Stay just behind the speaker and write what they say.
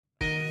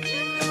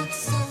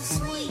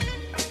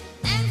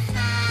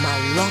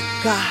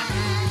Pouca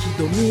que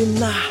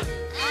domina.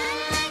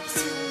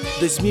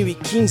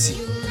 2015,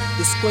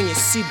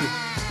 Desconhecido.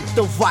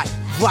 Então vai.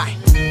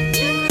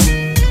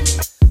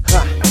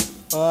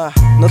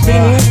 Não tem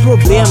nenhum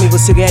problema em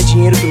você ganhar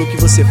dinheiro pelo que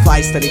você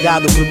faz, tá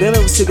ligado? O problema é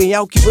você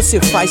ganhar o que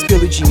você faz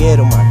pelo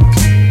dinheiro, mano.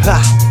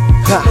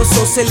 Eu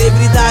sou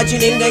celebridade,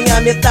 nem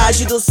ganhar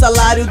metade do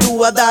salário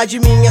do Haddad.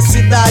 Minha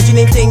cidade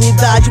nem tem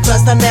idade pra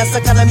estar nessa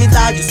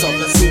calamidade. Só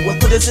pra sua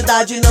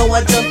curiosidade, não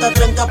adianta,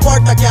 tranca a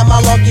porta que a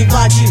maloca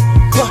invade.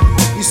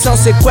 Isso é um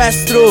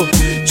sequestro,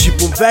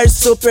 tipo um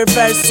verso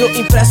perverso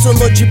impresso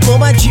no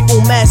diploma de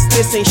um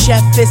mestre. Sem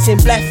chefe, sem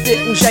blefe,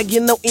 um jegue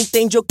não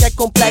entende o que é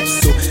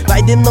complexo.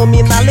 Vai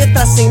denominar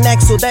letra sem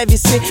nexo, deve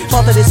ser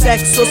falta de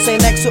sexo. Sem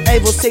nexo é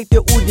você e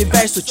teu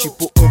universo,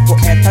 tipo um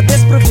poeta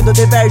desprovido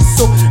de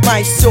verso.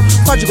 Mas seu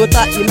código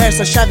tá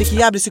imerso, a chave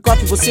que abre esse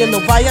cofre você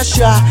não vai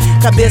achar.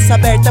 Cabeça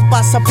aberta,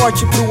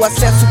 passaporte pro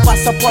acesso,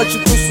 passaporte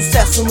pro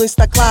sucesso, não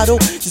está claro.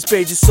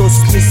 Desperdiçou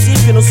seus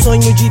princípios no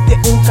sonho de ter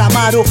um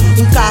Camaro,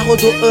 um carro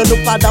do ano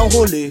pra dar um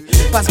rolê.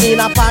 Faz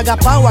mina paga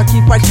pau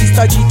aqui pro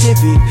artista de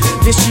TV,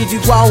 vestido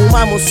igual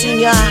uma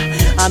mocinha.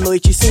 A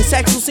noite sem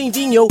sexo, sem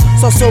vinho,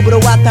 só sobrou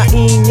a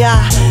tainha.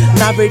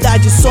 Na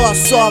verdade só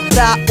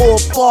sobra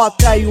o pó.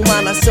 Trai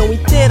uma nação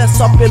inteira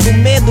só pelo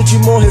medo de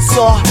morrer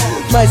só.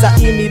 Mas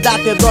aí me dá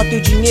até dó, teu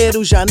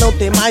dinheiro já não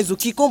tem mais o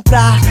que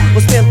comprar.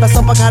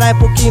 Ostentação pra caralho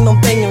porque não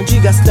tem onde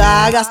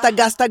gastar.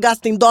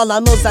 Gasta em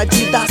dólar nos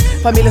Adidas.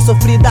 Família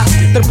sofrida,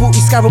 trampo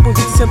escravo por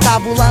 20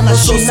 centavos lá na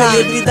China. Eu sou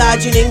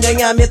celebridade, nem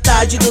ganhar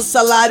metade do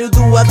salário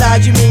do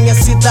Haddad. Minha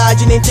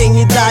cidade nem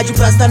tem idade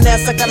pra estar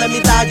nessa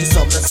calamidade. Só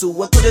pra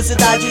sua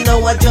curiosidade,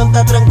 não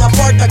adianta, tranca a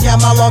porta que a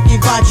maloca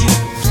invade.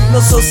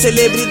 Não sou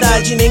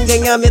celebridade, nem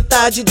ganhar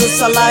metade do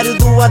salário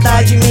do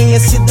Haddad. Minha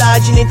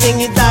cidade nem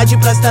tem idade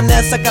pra estar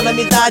nessa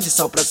calamidade.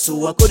 Só pra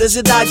sua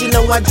curiosidade,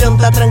 não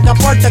adianta, tranca a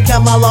porta que a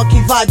maloca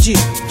invade.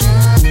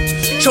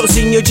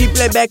 Showzinho de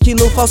playback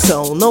no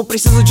Falsão, não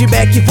preciso de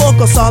back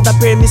vocal, só da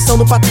permissão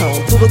do patrão.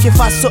 Tudo que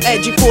faço é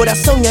de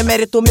coração e é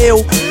mérito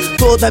meu.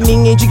 Toda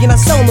minha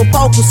indignação no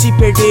palco se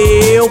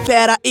perdeu.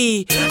 Pera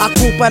aí, a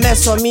culpa não é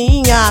só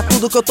minha.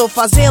 Tudo que eu tô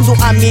fazendo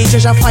a mídia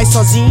já faz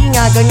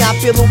sozinha. Ganhar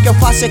pelo que eu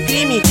faço é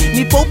crime,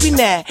 me poupe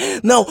né?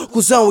 Não,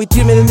 cuzão, e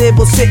terminei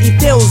você e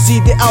teus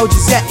ideal de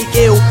Zé e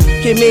eu.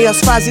 Queimei as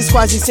fases,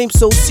 quase sempre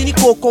sou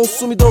cínico,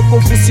 consumidor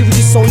compulsivo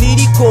de som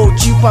lírico.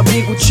 Tipo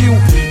abrigo tio,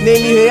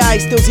 nem mil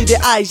reais, teus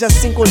ideais já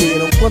se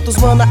encolheram. Quantos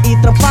mana e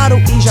tramparam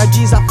e já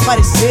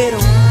desapareceram.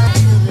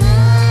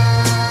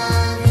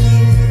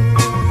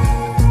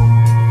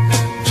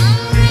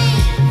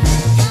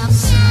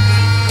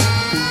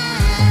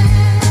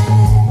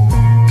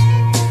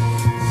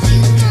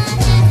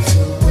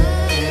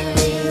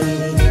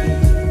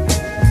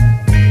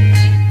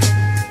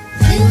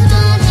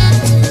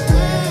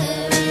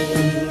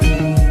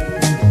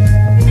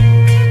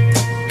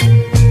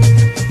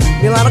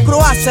 Lá na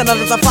Croácia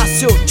nada tá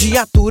fácil de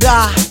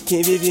aturar.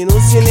 Quem vive no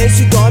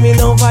silêncio e dorme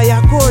não vai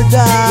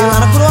acordar. E lá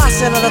na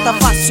Croácia nada tá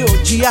fácil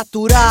de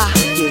aturar.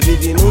 Quem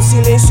vive no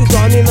silêncio e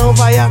dorme não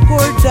vai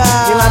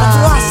acordar. E lá na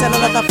Croácia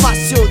nada tá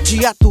fácil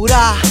de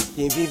aturar.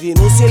 Quem vive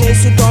no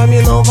silêncio e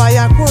dorme não vai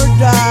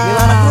acordar. E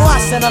lá na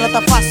Croácia nada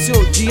tá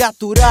fácil de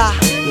aturar.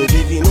 Quem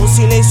vive no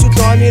silêncio e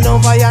dorme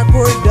não vai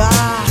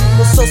acordar.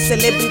 Não sou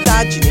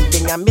celebridade, nem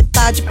tem a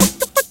metade.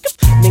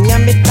 Nem a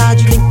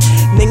metade,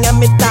 nem a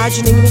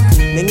metade,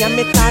 nem a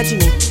metade,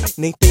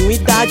 nem tenho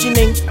idade,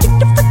 nem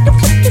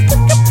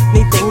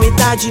tenho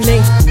idade,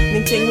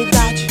 nem tenho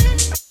idade.